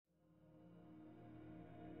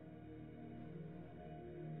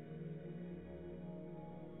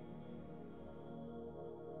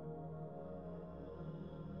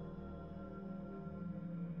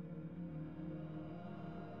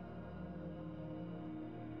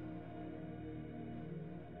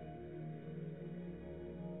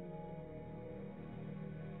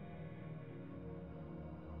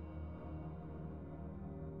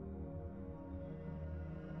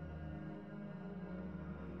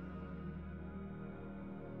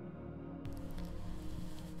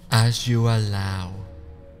As you allow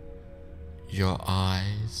your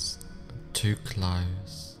eyes to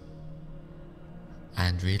close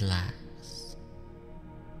and relax,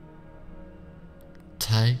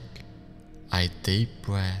 take a deep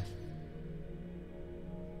breath,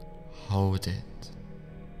 hold it,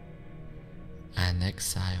 and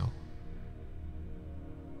exhale.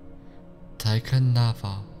 Take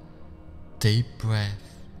another deep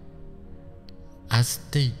breath, as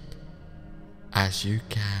deep as you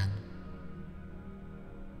can.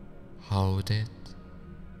 Hold it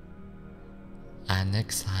and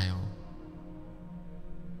exhale.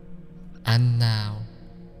 And now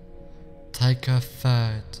take a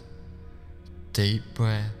third deep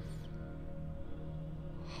breath.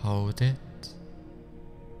 Hold it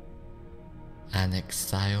and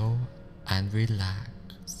exhale and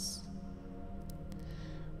relax.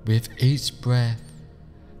 With each breath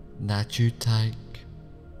that you take,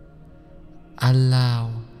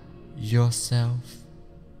 allow yourself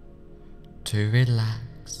to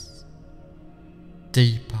relax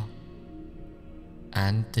deeper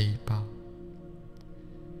and deeper.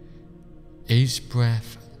 Each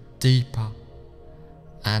breath deeper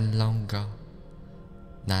and longer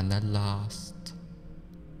than the last,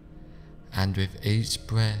 and with each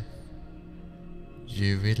breath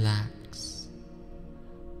you relax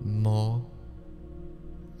more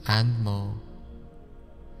and more.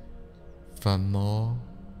 The more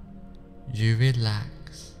you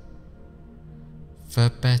relax,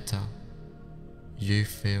 the better you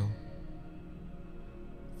feel.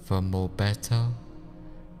 The more better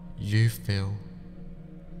you feel,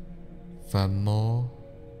 the more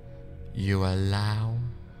you allow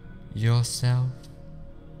yourself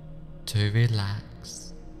to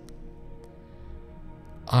relax.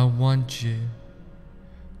 I want you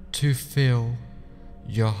to feel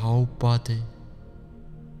your whole body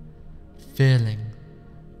feeling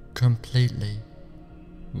completely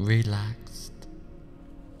relaxed,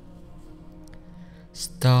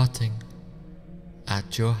 starting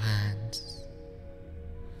at your hands.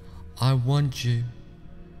 I want you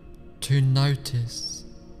to notice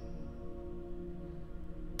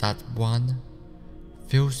that one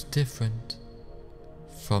feels different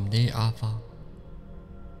from the other,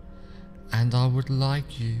 and I would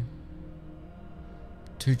like you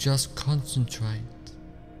to just concentrate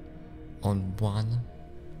on one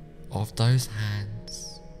of those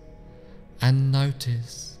hands and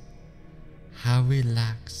notice how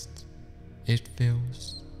relaxed it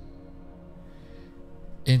feels.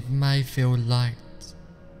 It may feel light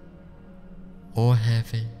or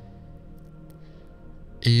heavy.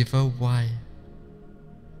 Either way,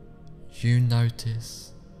 you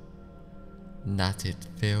notice that it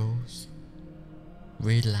feels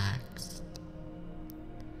relaxed.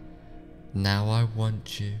 Now I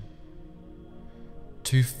want you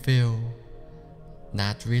to feel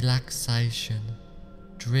that relaxation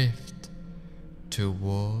drift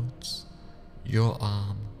towards your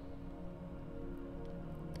arm,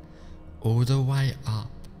 all the way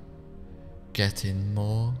up, getting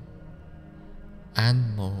more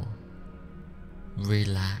and more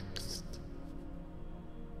relaxed.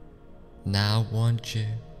 Now I want you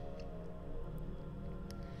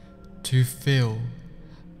to feel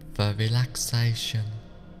the relaxation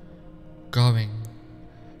going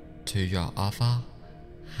to your other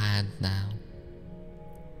hand now,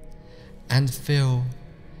 and feel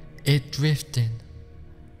it drifting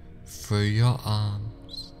through your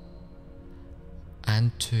arms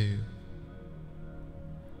and to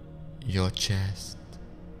your chest,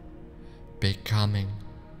 becoming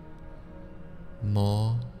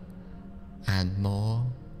more and more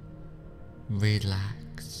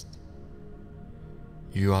relaxed.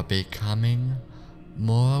 You are becoming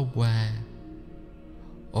more aware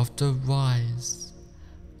of the rise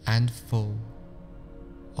and fall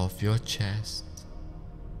of your chest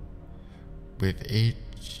with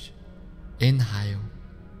each inhale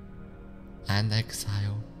and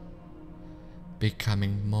exhale,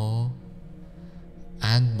 becoming more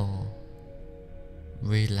and more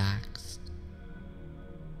relaxed.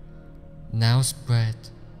 Now spread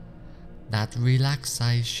that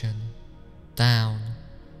relaxation down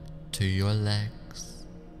to your legs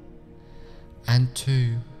and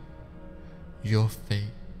to your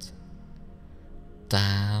feet,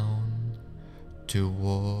 down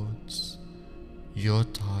towards your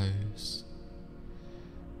toes,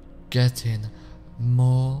 getting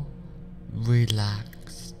more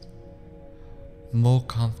relaxed, more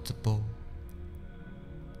comfortable.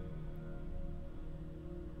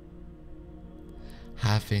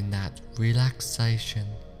 Having that relaxation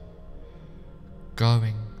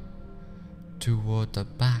going toward the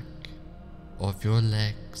back of your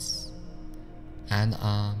legs and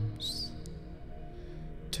arms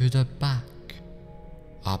to the back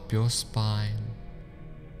up your spine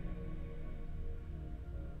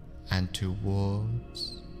and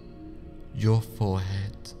towards your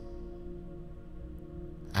forehead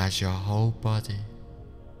as your whole body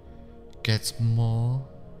gets more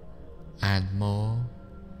and more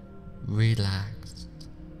relaxed,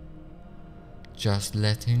 just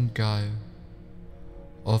letting go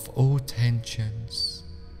of all tensions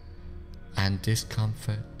and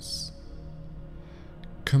discomforts,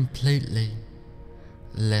 completely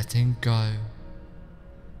letting go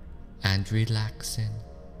and relaxing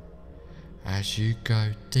as you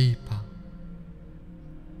go deeper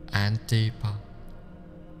and deeper,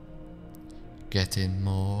 getting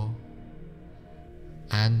more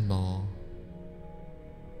and more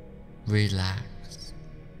relaxed,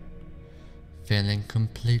 feeling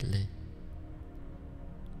completely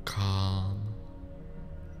calm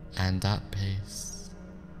and at peace.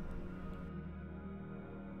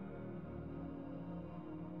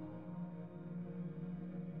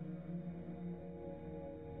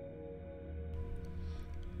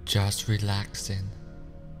 Just relaxing,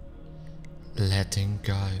 letting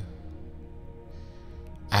go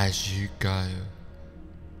as you go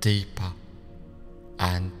deeper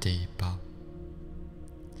and deeper.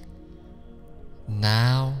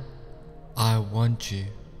 Now I want you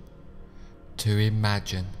to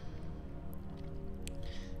imagine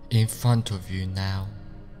in front of you now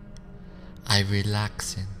a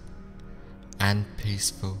relaxing and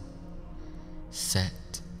peaceful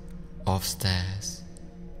set of stairs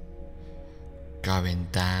going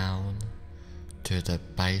down to the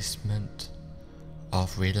basement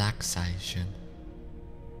of relaxation.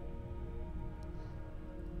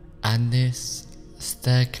 And this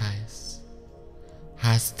staircase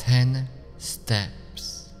has 10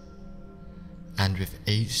 steps, and with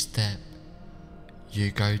each step you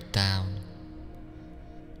go down,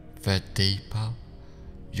 the deeper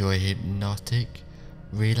your hypnotic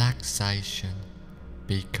relaxation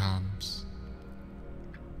becomes.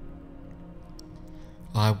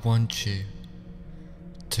 I want you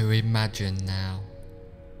to imagine now,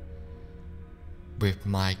 with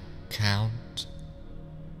my count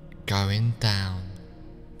going down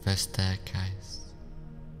the staircase,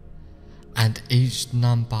 and each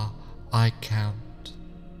number I count,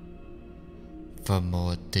 the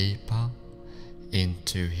more deeper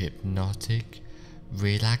into hypnotic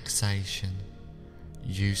relaxation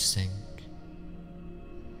you sink,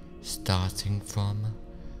 starting from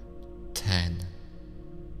 10,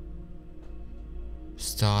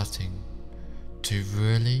 starting to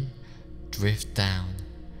really drift down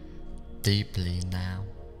deeply now,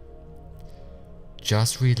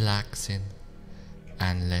 just relaxing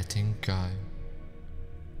and letting go.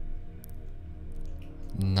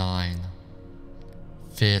 9,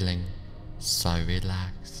 feeling so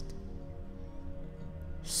relaxed,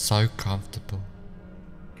 so comfortable,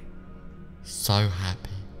 so happy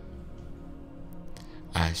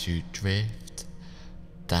as you drift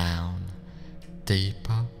down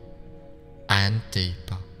deeper and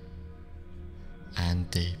deeper and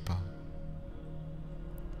deeper.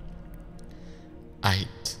 8,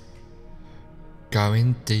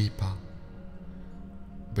 going deeper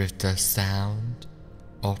with the sound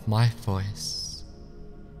of my voice.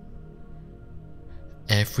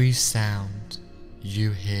 Every sound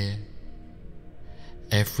you hear,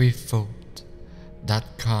 every thought that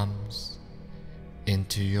comes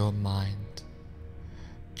into your mind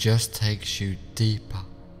just takes you deeper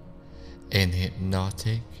in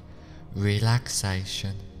hypnotic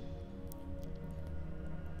relaxation.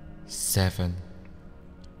 7,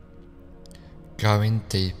 going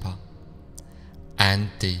deeper and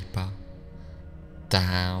deeper,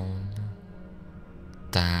 down,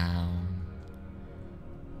 down,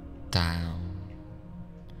 down,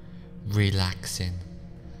 relaxing,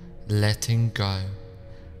 letting go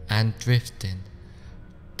and drifting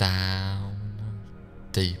down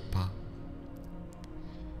deeper.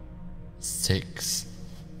 6,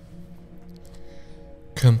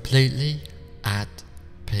 completely at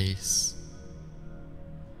peace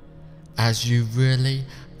as you really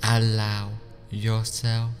allow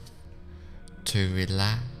yourself to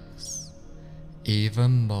relax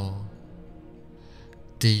even more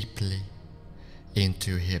deeply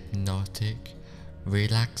into hypnotic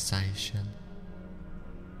relaxation.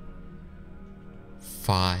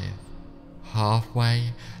 5,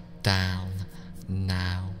 halfway down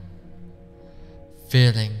now,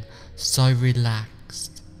 feeling so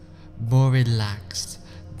relaxed, more relaxed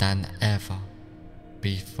than ever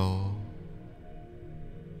before,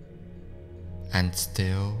 and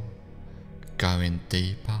still going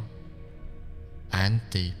deeper and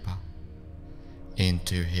deeper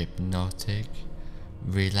into hypnotic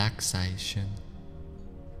relaxation.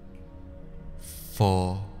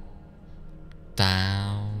 4.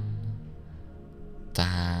 Down,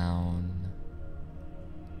 down,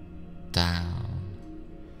 down,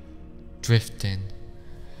 drifting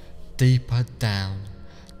deeper down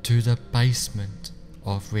to the basement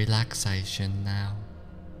of relaxation now.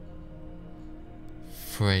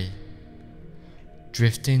 3.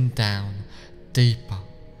 Drifting down deeper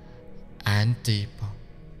and deeper,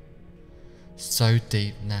 so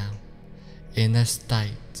deep now, in a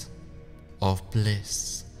state of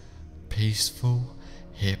bliss, peaceful,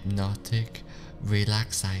 hypnotic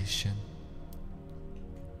relaxation.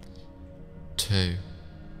 2.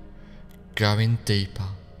 Going deeper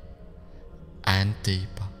and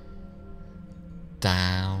deeper,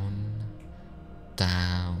 down,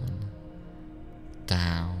 down,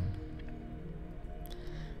 down,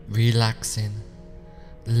 relaxing,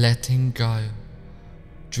 letting go,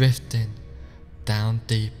 drifting down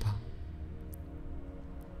deeper.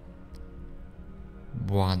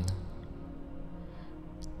 1.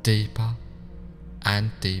 Deeper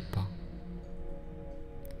and deeper,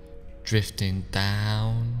 drifting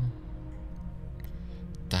down,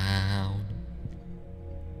 down,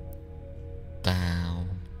 down.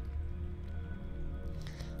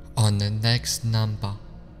 On the next number,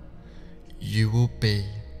 you will be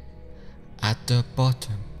at the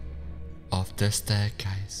bottom of the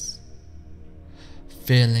staircase,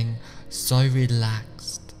 feeling so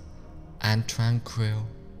relaxed and tranquil.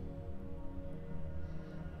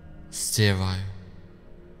 0.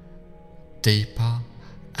 Deeper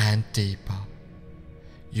and deeper,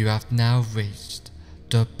 you have now reached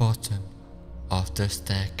the bottom of the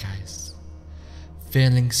staircase,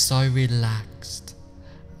 feeling so relaxed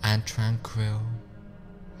and tranquil,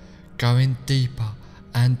 going deeper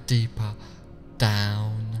and deeper,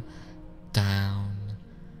 down, down,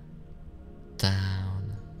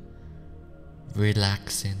 down,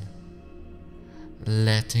 relaxing,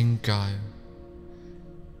 letting go,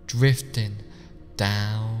 drifting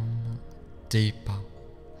down deeper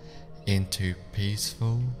into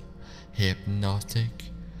peaceful,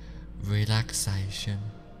 hypnotic relaxation,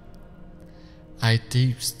 a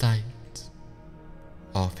deep state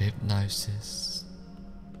of hypnosis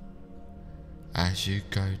as you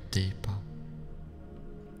go deeper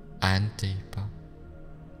and deeper.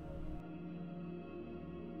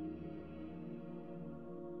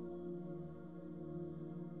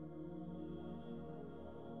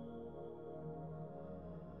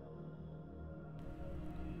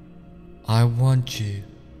 I want you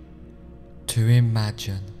to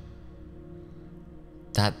imagine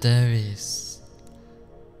that there is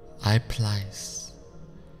a place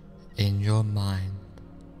in your mind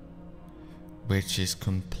which is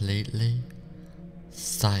completely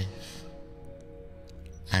safe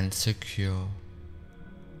and secure.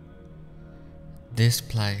 This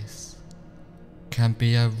place can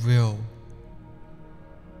be a real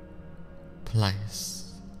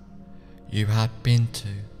place you have been to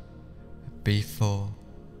before,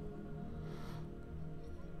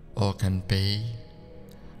 or can be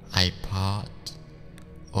a part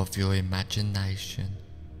of your imagination.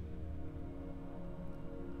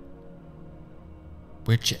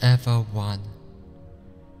 Whichever one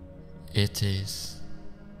it is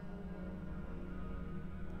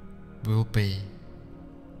will be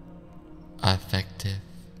effective.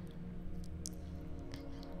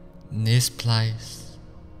 This place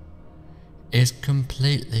is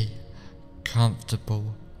completely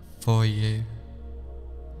comfortable for you,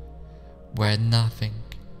 where nothing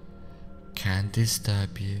can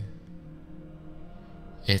disturb you.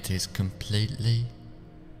 It is completely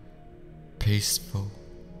peaceful,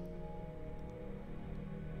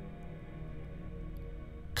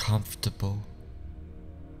 comfortable,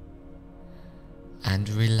 and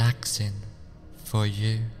relaxing for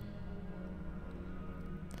you.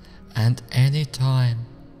 And anytime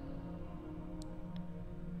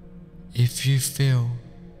if you feel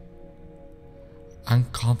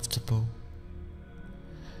uncomfortable,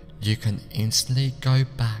 you can instantly go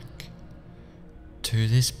back to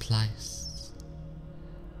this place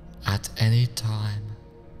at any time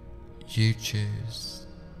you choose.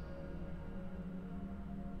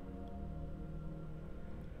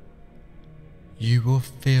 You will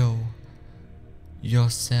feel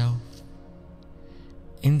yourself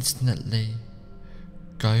instantly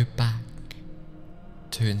go back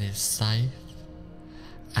to this safe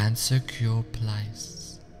and secure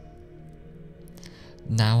place.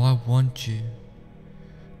 Now I want you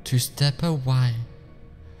to step away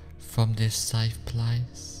from this safe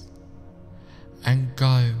place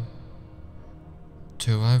go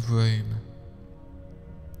to a room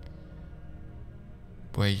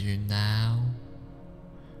where you now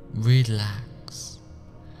relax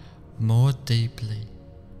more deeply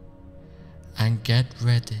and get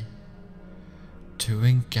ready to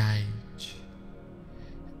engage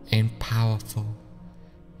in powerful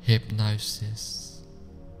hypnosis.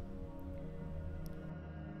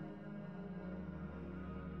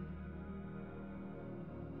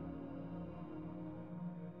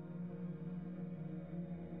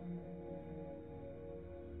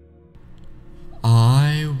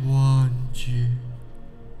 I want you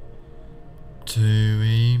to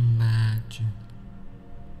imagine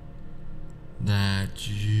that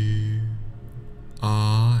you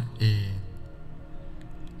are in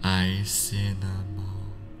a cinema.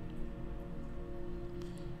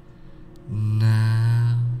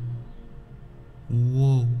 Now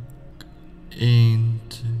walk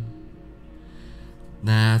into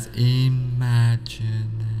that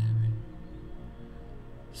imaginary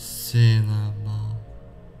cinema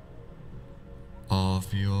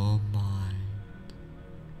of your mind.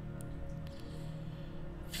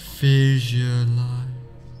 Visualize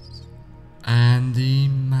and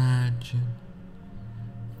imagine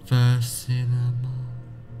the cinema.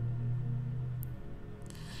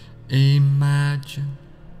 Imagine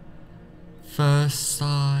the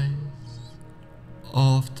size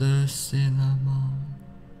of the cinema,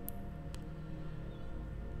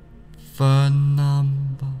 the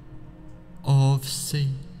number of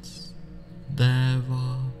seats there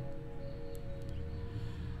are,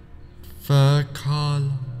 the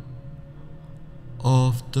color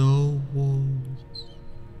of the walls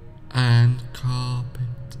and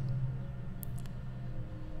carpet,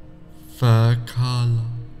 the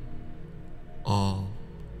color of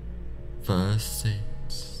the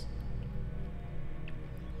seats,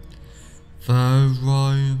 the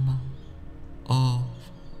aroma of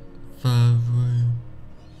the room,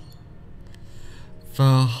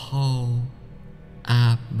 the whole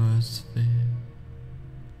atmosphere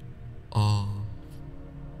of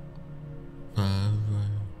the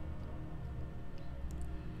room.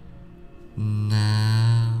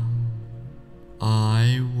 Now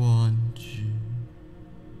I want you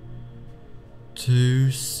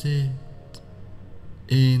to sit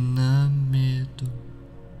in the middle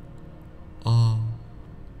of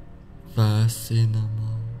the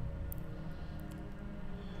cinema,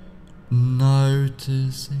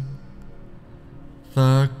 noticing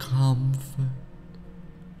the comfort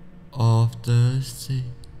of the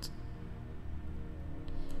seat,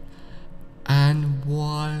 and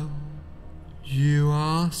while you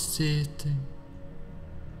are sitting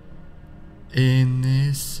in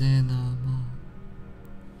this cinema,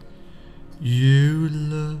 you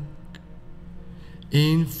look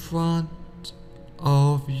in front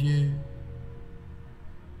of you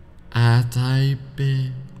at a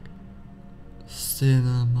big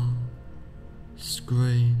cinema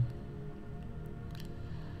screen,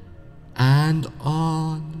 and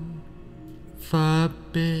on the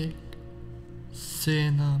big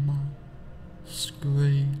cinema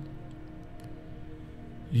screen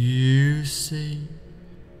you see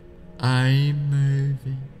a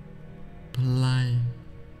movie playing.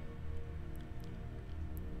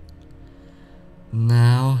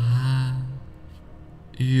 Now have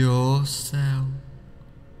yourself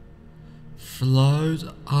float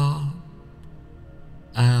up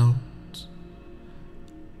out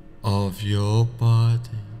of your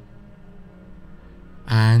body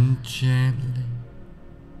and gently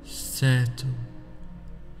settle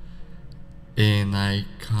in a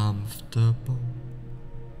comfortable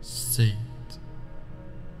seat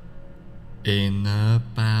in the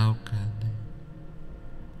balcony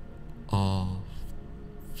of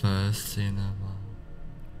the cinema,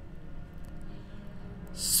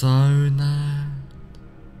 so that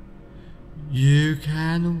you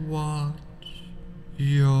can watch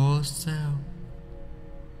yourself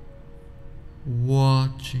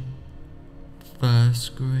watching the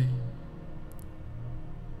screen.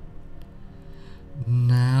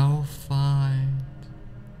 Now find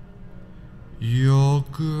your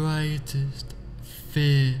greatest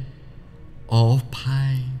fear of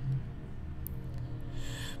pain.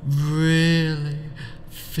 Really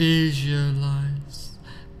visualize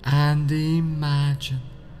and imagine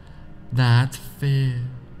that fear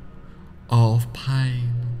of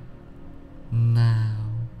pain now.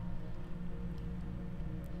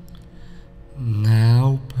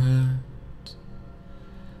 Now put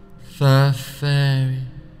the very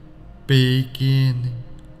beginning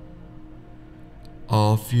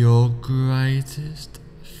of your greatest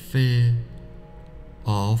fear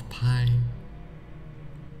of pain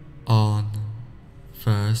on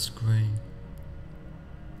the screen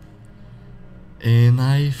in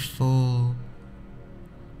a form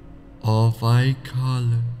of a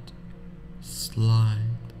coloured slide.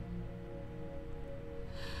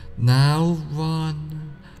 Now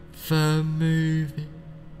run the movie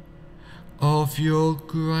of your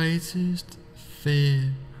greatest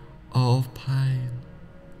fear of pain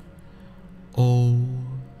all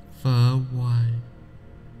the way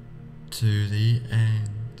to the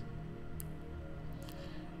end,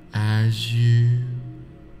 as you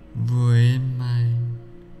remain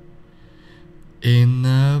in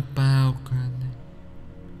the balcony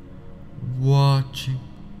watching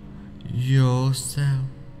yourself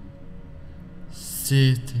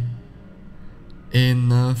sitting in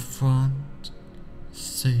the front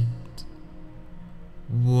seat,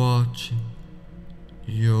 watching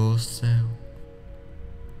yourself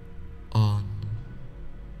on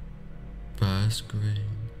the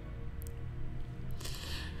screen.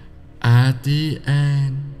 At the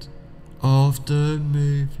end of the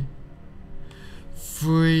movie,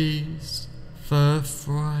 freeze the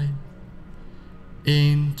frame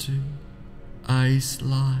into a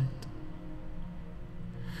slide.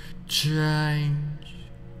 Change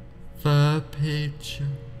the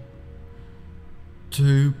picture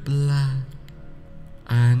to black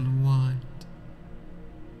and white,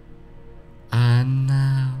 and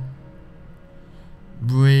now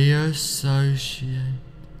reassociate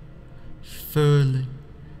fully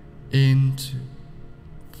into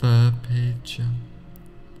the picture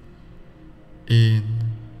in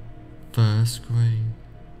the screen.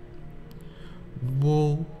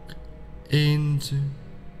 Walk into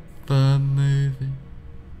the movie.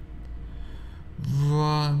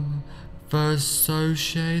 Run the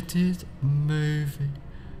associated movie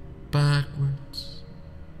backwards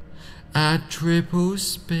at triple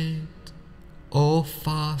speed or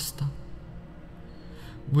faster,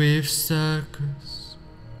 with circus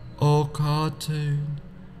or cartoon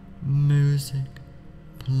music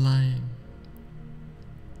playing,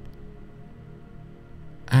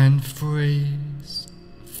 and freeze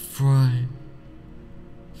frame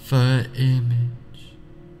the image.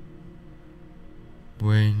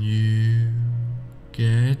 When you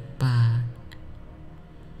get back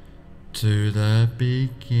to the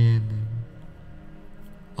beginning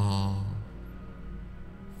of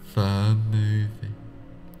the movie,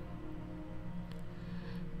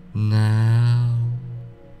 now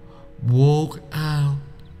walk out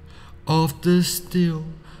of the still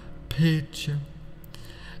picture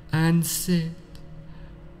and sit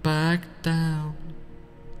back down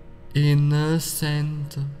in the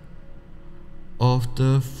center of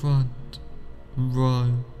the front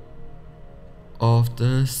row of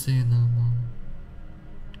the cinema.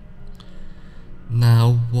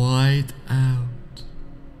 Now wide out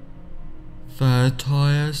the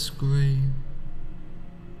entire screen.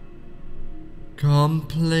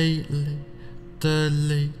 Completely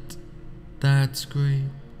delete that screen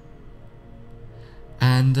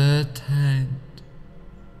and attend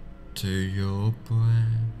to your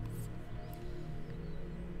breath.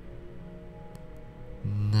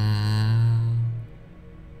 Now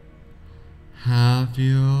have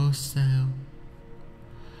yourself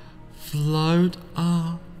float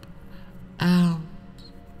up out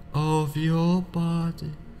of your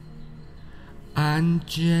body and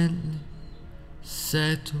gently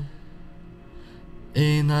settle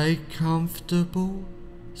in a comfortable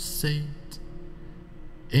seat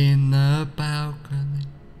in the balcony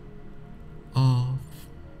of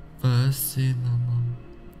the cinema,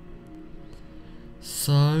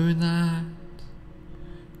 so that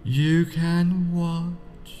you can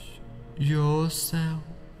watch yourself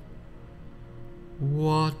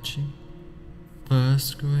watching the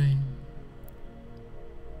screen.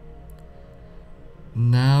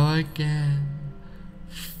 Now again,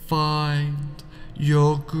 find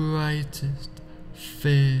your greatest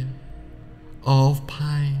fear of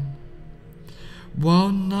pain while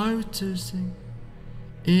noticing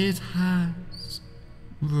it has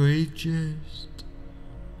reduced.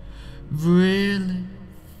 Really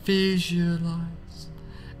visualize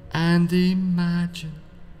and imagine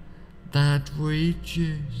that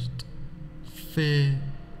reduced fear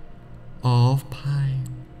of pain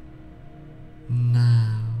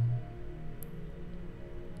now.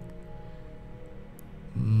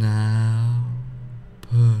 Now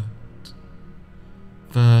put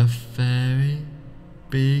the very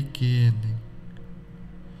beginning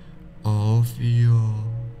of your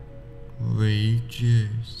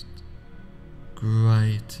reduced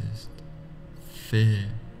greatest fear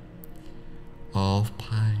of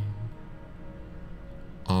pain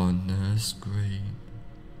on the screen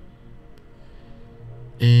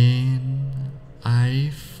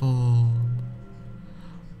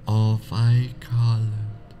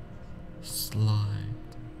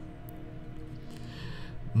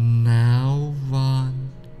Now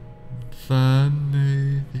run the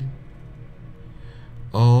movie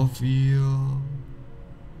of your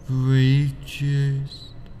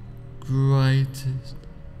reduced greatest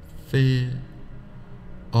fear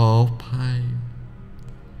or pain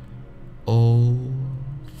all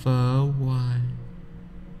the way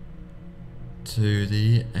to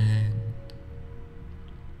the end.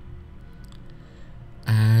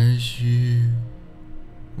 As you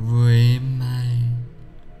remain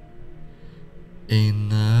in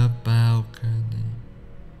the balcony,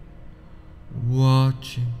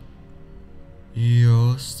 watching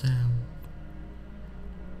yourself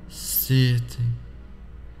sitting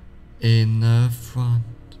in the front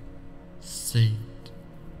seat,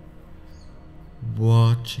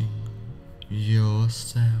 watching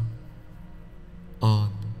yourself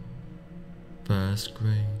on the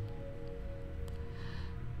screen.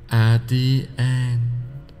 At the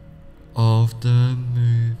end of the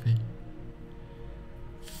movie,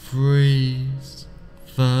 freeze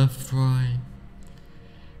the frame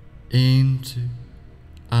into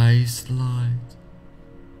a slide.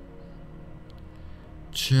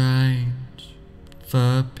 Change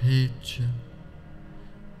the picture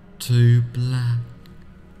to black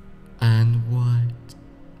and white.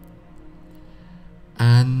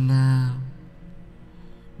 And now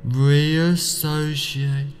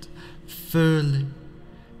reassociate fully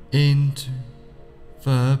into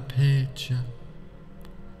the picture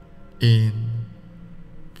in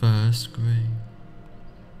the screen.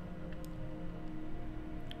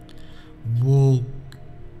 Walk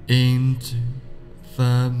into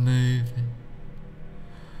the movie.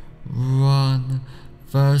 Run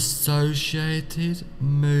the associated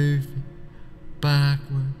movie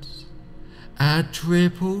backwards at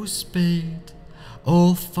triple speed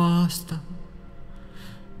or faster,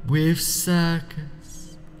 with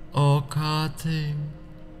circus or cartoon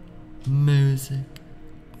music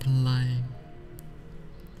playing,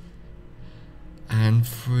 and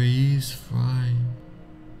freeze frame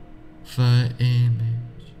the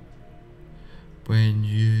image when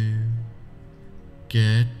you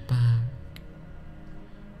get back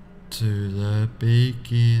to the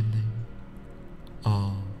beginning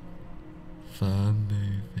of the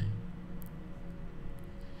movie.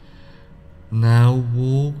 Now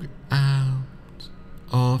walk out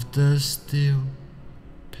of the still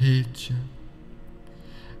picture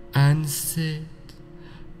and sit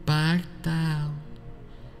back down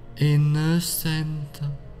in the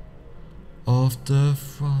center of the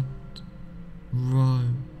front row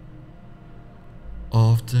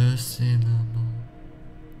of the cinema.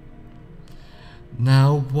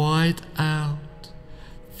 Now white out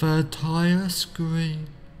the entire screen.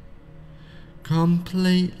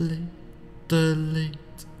 Completely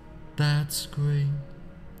delete that screen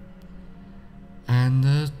and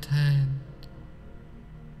attend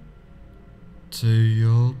to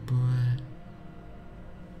your breath.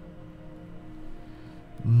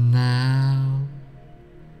 Now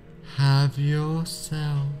have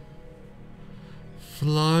yourself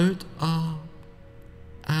float up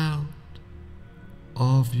out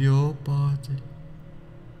of your body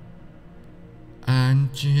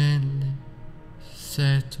and gently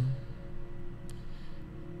settle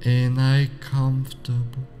in a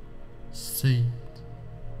comfortable seat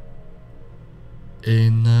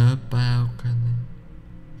in the balcony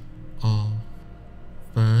of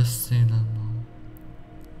the cinema,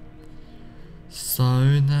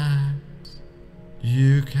 so that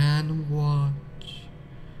you can watch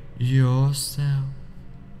yourself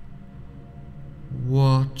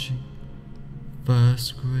watching the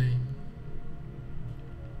screen.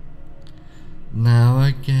 Now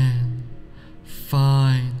again,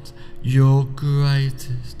 find your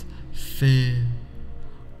greatest fear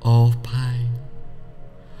or pain,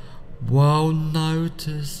 while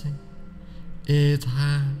noticing it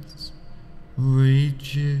has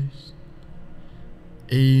reduced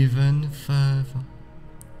even further.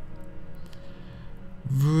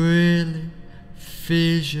 Really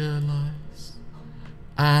visualize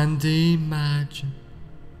and imagine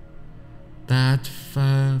that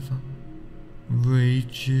further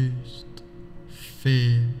reduced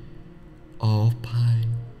fear or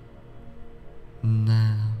pain.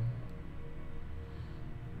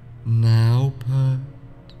 Now put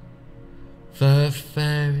the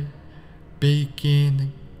very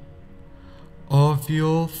beginning of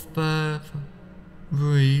your further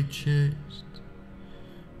reduced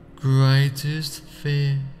greatest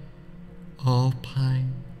fear or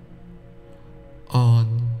pain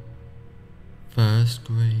on the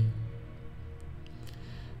screen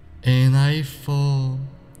in a form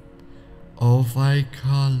of a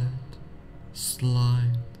coloured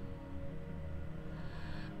slide.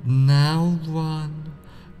 Now run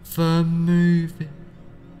the movie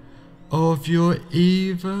of your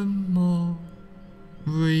even more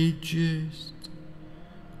reduced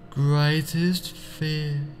greatest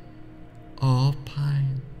fear or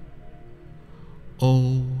pain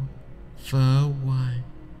all the way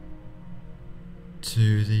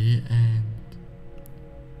to the end,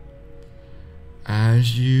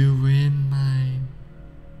 as you remain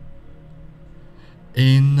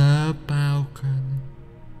in the balcony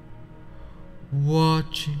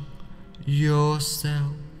watching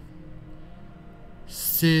yourself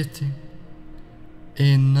sitting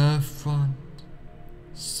in the front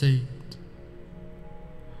seat,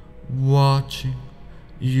 watching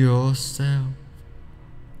yourself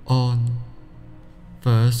on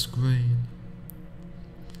the screen.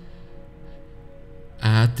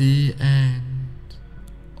 At the end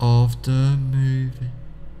of the movie,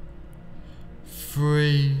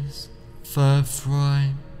 freeze the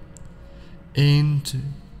frame into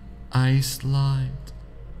a slide.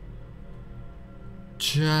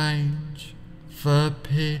 Change the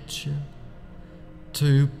picture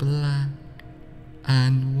to black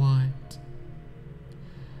and white,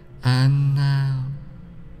 and now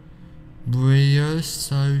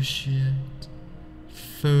reassociate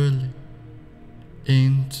fully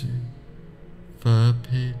into the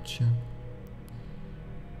picture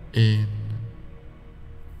in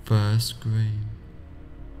the screen.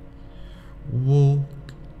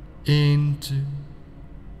 Walk into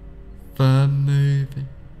the movie.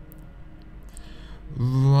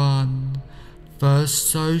 Run the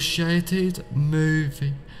associated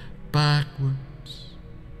movie backwards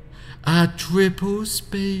at triple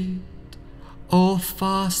speed or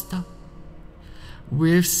faster,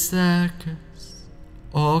 with circus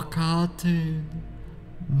or cartoon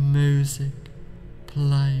music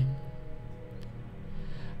playing,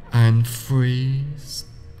 and freeze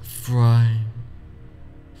frame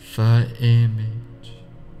the image.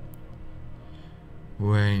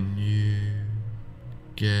 When you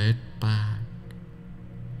get back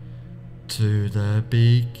to the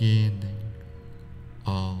beginning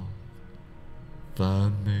of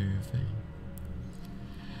the movie,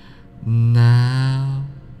 now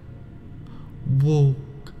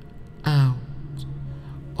walk out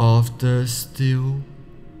of the still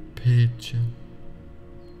picture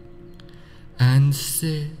and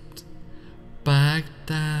sit back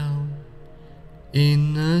down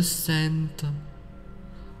in the center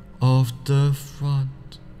of the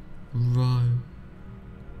front row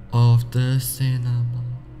of the cinema.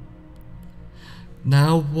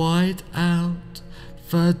 Now white out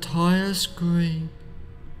the entire screen,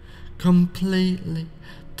 completely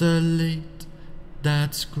delete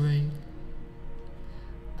that screen,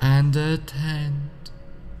 and attend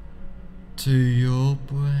to your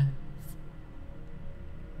breath.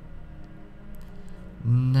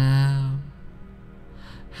 Now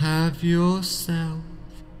have yourself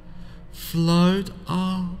float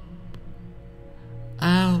up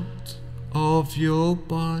out of your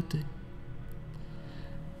body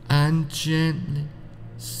and gently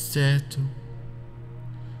settle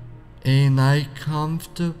in a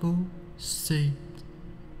comfortable seat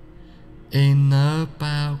in the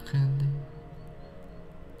balcony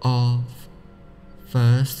of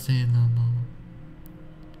the cinema,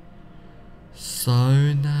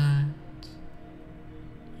 so that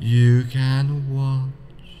you can watch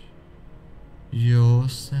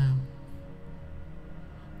yourself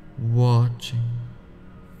watching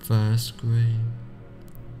the screen.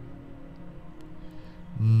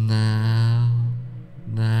 Now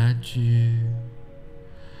that you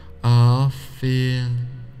are feeling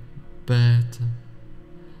better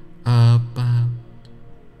about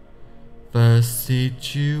the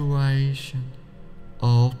situation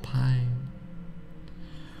of pain,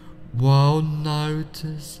 while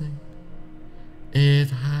noticing it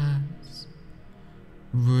has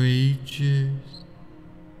reduced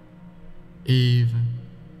even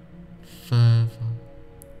further,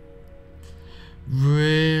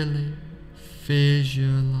 really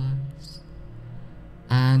visualize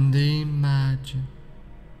and imagine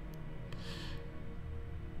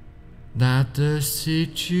that the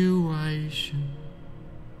situation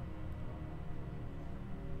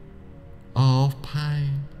of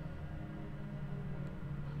pain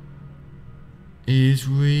is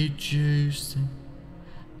reducing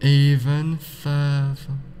even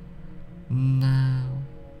further now.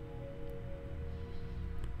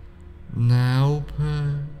 Now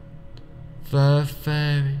put the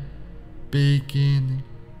very beginning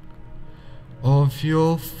of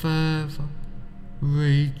your further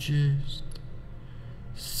reduced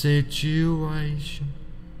situation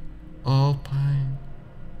of pain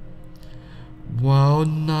while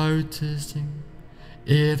noticing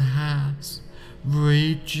it has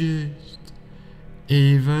reduced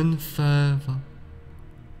even further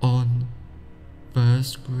on the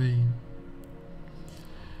screen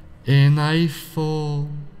in a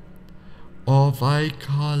form of a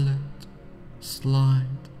coloured slide.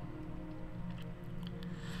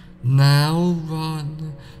 Now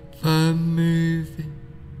run the movie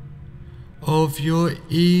of your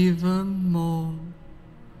even more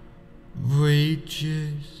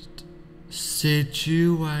reduced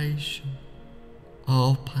situation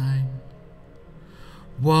of pain,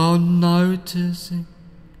 while noticing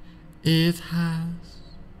it has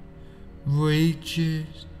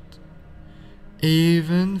reduced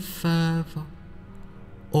even further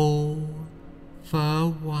all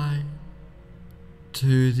the way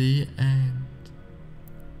to the end,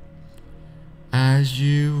 as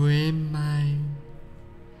you remain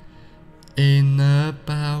in the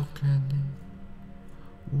balcony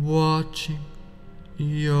watching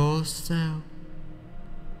yourself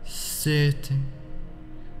sitting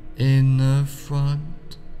in the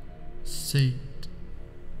front seat,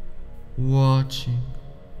 watching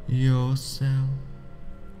yourself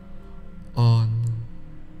on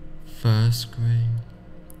the screen.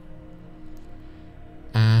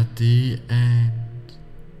 At the end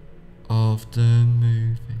of the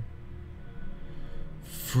movie,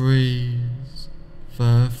 freeze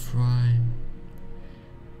the frame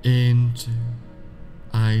into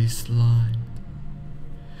a slide.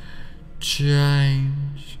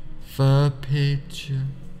 Change the picture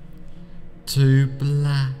to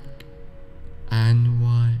black and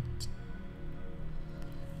white,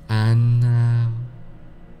 and now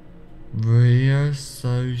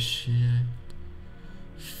reassociate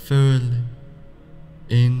fully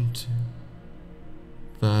into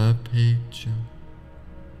the picture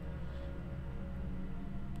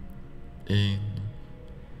in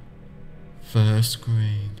the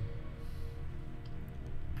screen.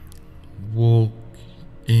 Walk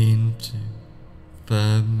into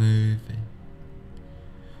the movie.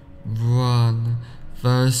 Run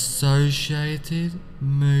the associated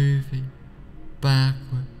movie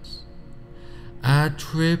backwards at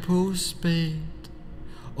triple speed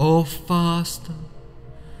or faster,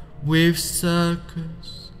 with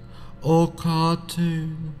circus or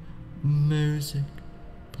cartoon music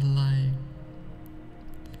playing,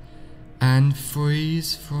 and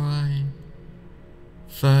freeze frame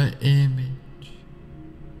the image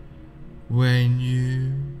when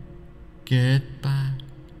you get back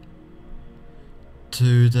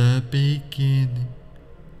to the beginning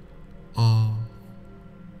of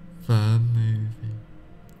the movie.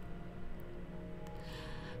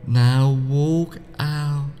 Now walk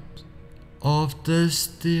out of the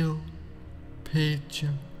still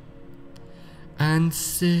picture and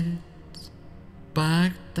sit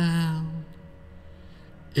back down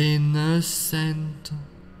in the center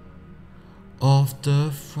of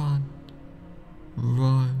the front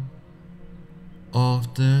row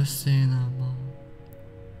of the cinema.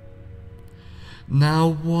 Now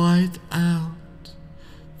white out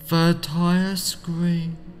the entire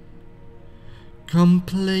screen.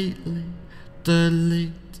 Completely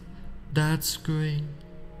delete that screen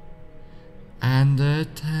and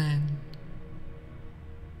attend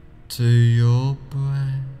to your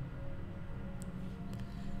breath.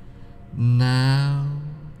 Now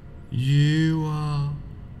you are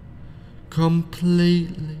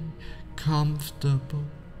completely comfortable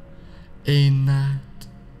in that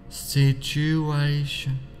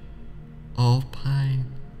situation of pain.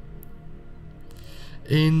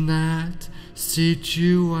 In that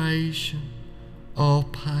situation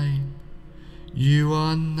of pain, you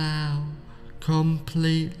are now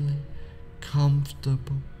completely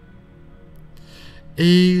comfortable.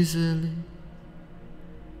 Easily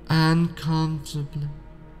and comfortably,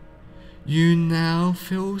 you now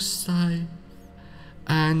feel safe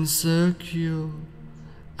and secure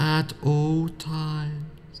at all times.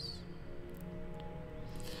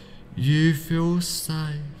 You feel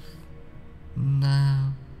safe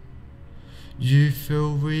now. You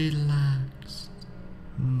feel relaxed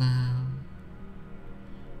now,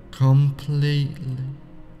 completely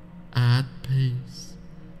at peace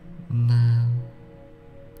now,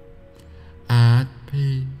 at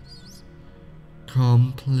peace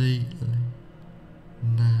completely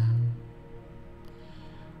now.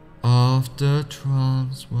 After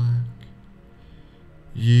trance work,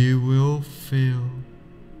 you will feel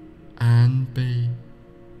and be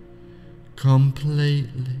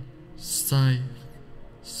completely safe,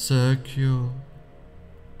 secure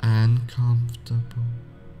and comfortable.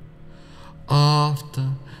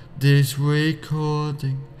 After this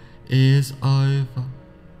recording is over,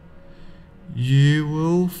 you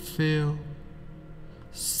will feel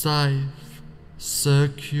safe,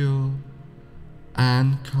 secure,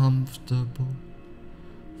 and comfortable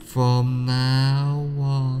from now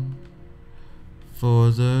on for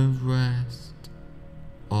the rest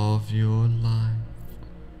of your life,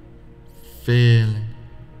 feeling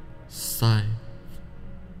safe,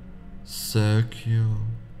 secure,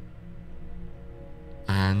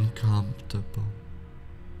 and comfortable.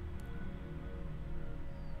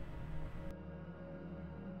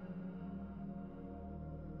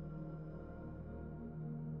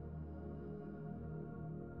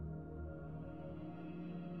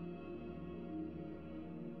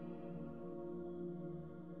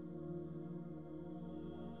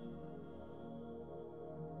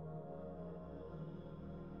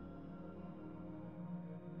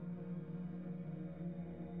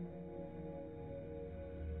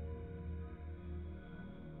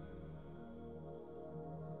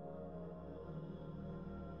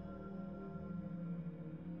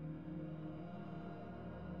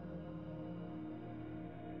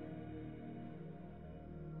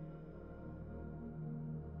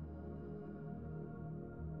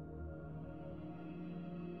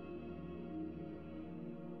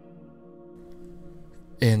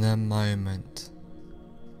 In a moment,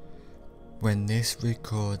 when this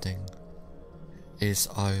recording is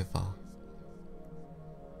over,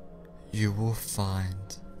 you will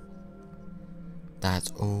find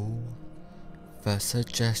that all the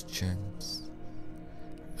suggestions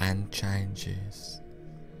and changes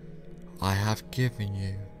I have given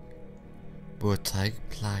you will take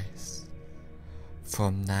place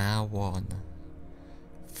from now on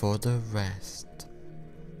for the rest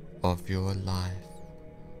of your life.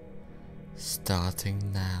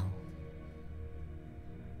 Starting now.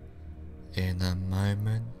 In a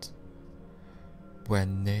moment,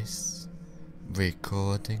 when this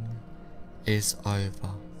recording is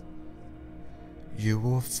over, you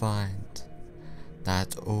will find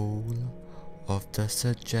that all of the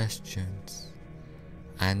suggestions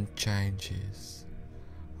and changes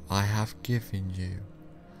I have given you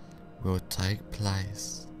will take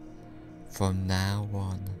place from now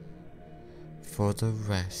on for the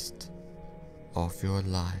rest of your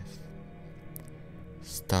life,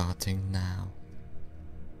 starting now.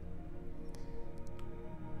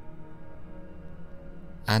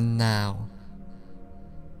 And now,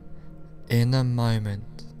 in a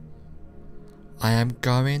moment, I am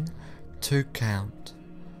going to count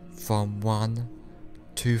from 1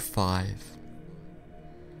 to 5.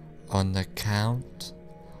 On the count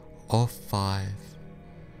of 5,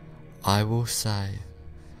 I will say,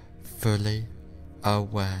 fully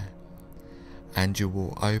aware, and you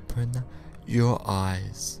will open your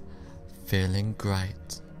eyes feeling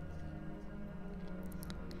great.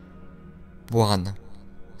 1.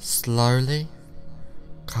 Slowly,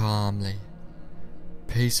 calmly,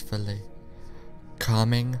 peacefully,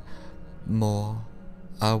 coming more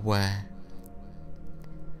aware.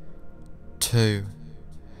 2.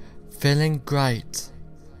 Feeling great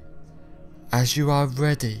as you are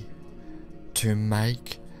ready to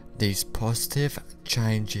make these positive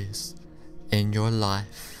changes in your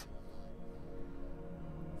life.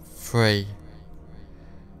 3.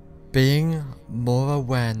 Being more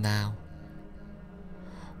aware now,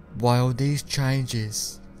 while these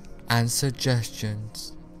changes and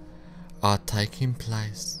suggestions are taking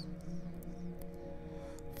place.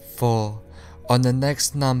 4. On the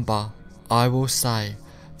next number, I will say,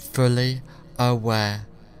 fully aware,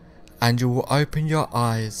 and you will open your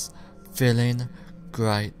eyes feeling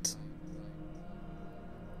great.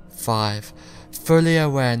 5. Fully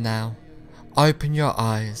aware now, open your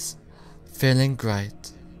eyes, feeling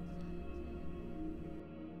great.